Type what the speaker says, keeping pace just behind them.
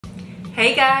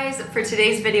Hey guys, for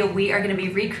today's video we are going to be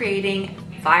recreating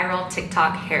viral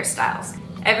TikTok hairstyles.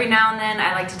 Every now and then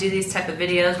I like to do these type of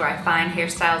videos where I find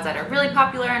hairstyles that are really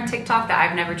popular on TikTok that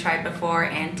I've never tried before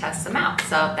and test them out.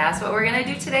 So that's what we're going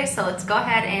to do today, so let's go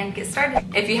ahead and get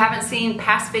started. If you haven't seen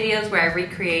past videos where I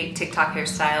recreate TikTok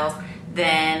hairstyles,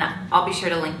 then I'll be sure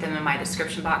to link them in my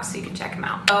description box so you can check them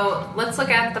out. So let's look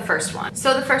at the first one.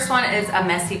 So the first one is a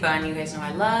messy bun. You guys know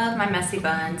I love my messy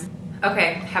buns.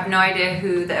 Okay, have no idea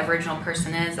who the original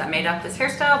person is that made up this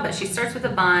hairstyle, but she starts with a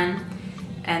bun,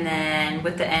 and then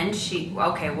with the end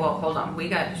okay, well, hold on,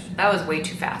 that was way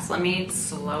too fast. Let me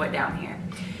slow it down here.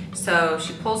 So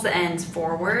she pulls the ends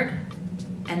forward,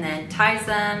 and then ties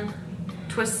them,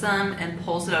 twists them, and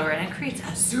pulls it over, and it creates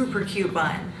a super cute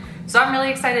bun. So I'm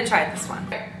really excited to try this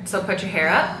one. So put your hair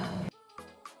up,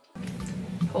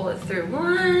 pull it through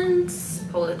once,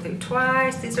 pull it through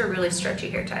twice. These are really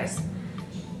stretchy hair ties.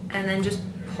 And then just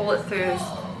pull it through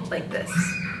like this.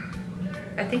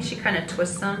 I think she kind of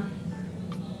twists them.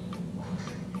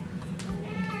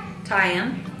 Tie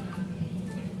them.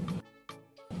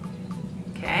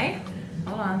 Okay,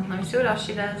 hold on, let me see what else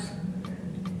she does.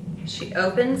 She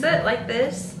opens it like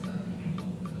this,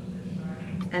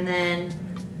 and then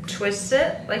twists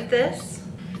it like this,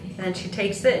 and then she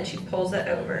takes it and she pulls it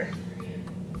over.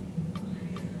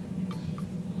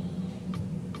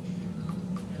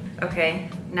 Okay,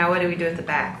 now what do we do at the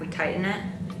back? We tighten it.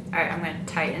 All right, I'm gonna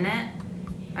tighten it.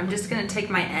 I'm just gonna take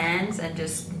my ends and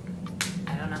just,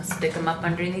 I don't know, stick them up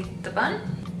underneath the bun.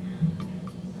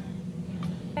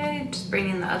 Okay, just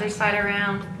bringing the other side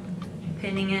around,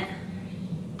 pinning it.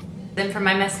 Then for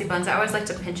my messy buns, I always like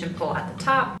to pinch and pull at the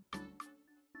top.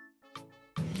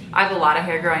 I have a lot of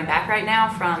hair growing back right now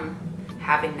from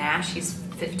having NASH. He's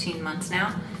 15 months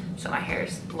now, so my hair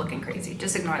is looking crazy.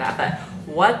 Just ignore that, but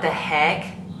what the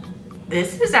heck?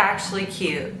 This is actually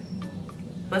cute.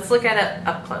 Let's look at it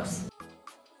up close.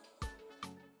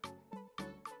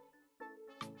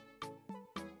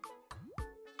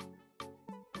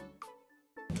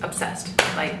 Obsessed.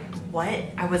 Like, what?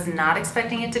 I was not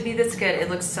expecting it to be this good. It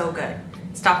looks so good.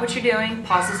 Stop what you're doing,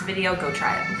 pause this video, go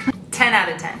try it. 10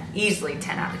 out of 10, easily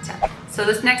 10 out of 10. So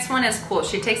this next one is cool.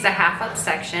 She takes a half up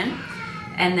section,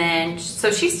 and then,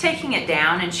 so she's taking it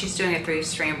down and she's doing a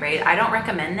 3-strand braid. I don't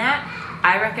recommend that.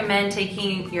 I recommend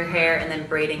taking your hair and then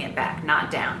braiding it back,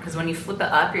 not down, because when you flip it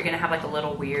up, you're gonna have like a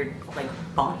little weird like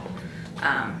bump.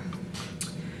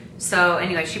 So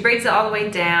anyway, she braids it all the way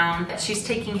down. She's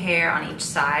taking hair on each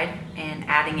side and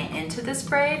adding it into this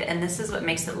braid, and this is what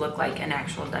makes it look like an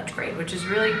actual Dutch braid, which is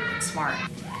really smart.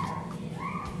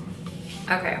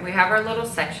 Okay, we have our little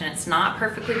section. It's not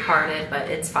perfectly parted, but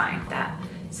it's fine.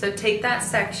 So take that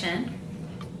section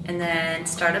and then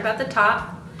start up at the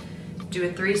top, do a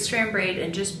 3-strand braid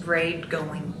and just braid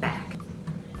going back.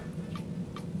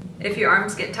 If your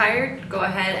arms get tired, go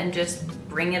ahead and just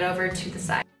bring it over to the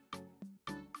side.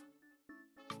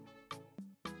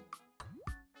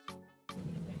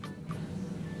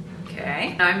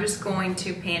 Okay, now I'm just going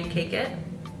to pancake it.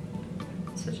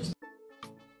 So just,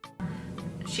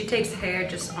 she takes hair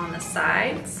just on the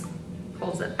sides,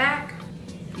 pulls it back.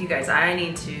 You guys, I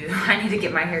need to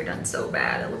get my hair done so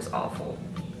bad. It looks awful.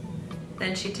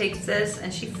 Then she takes this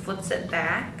and she flips it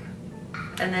back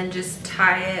and then just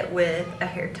tie it with a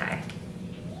hair tie.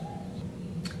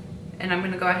 And I'm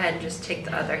gonna go ahead and just take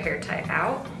the other hair tie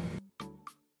out.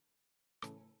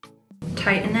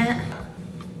 Tighten it.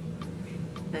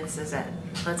 This is it.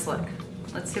 Let's look.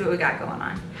 Let's see what we got going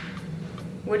on.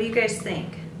 What do you guys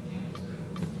think?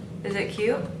 Is it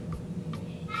cute?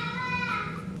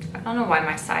 I don't know why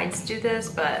my sides do this,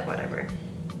 but whatever.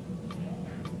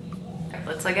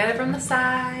 Let's look at it from the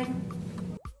side.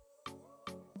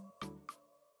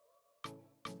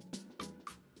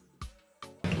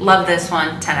 Love this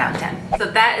one, 10 out of 10. So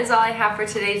that is all I have for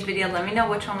today's video. Let me know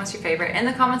which one was your favorite in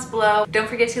the comments below. Don't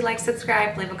forget to like,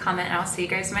 subscribe, leave a comment, and I'll see you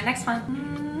guys in my next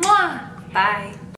one. Mwah! Bye.